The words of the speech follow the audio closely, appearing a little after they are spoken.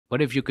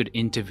What if you could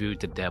interview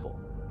the devil?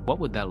 What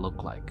would that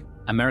look like?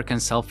 American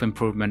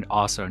self-improvement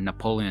author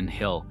Napoleon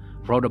Hill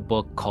wrote a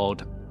book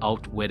called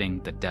Outwitting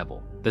the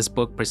Devil. This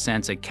book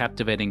presents a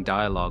captivating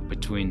dialogue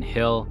between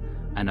Hill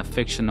and a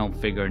fictional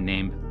figure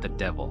named the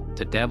Devil.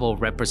 The Devil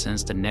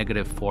represents the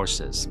negative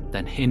forces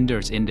that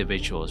hinders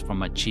individuals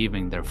from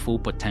achieving their full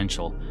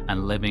potential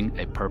and living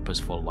a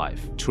purposeful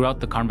life. Throughout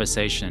the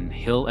conversation,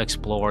 Hill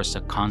explores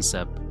the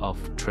concept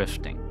of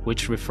drifting,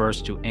 which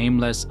refers to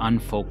aimless,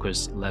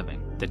 unfocused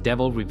living. The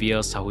Devil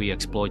reveals how he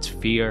exploits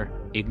fear,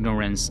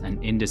 ignorance,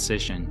 and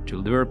indecision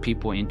to lure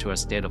people into a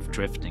state of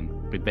drifting,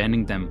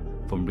 preventing them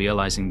from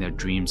realizing their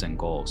dreams and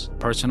goals.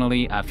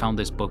 Personally, I found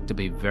this book to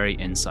be very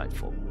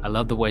insightful. I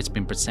love the way it's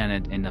been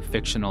presented in a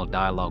fictional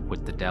dialogue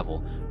with the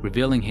devil,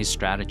 revealing his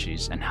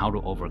strategies and how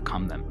to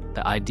overcome them.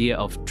 The idea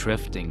of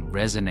drifting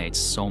resonates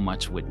so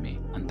much with me,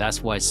 and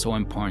that's why it's so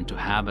important to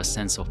have a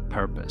sense of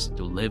purpose,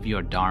 to live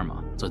your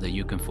dharma so that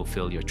you can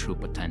fulfill your true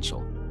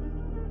potential.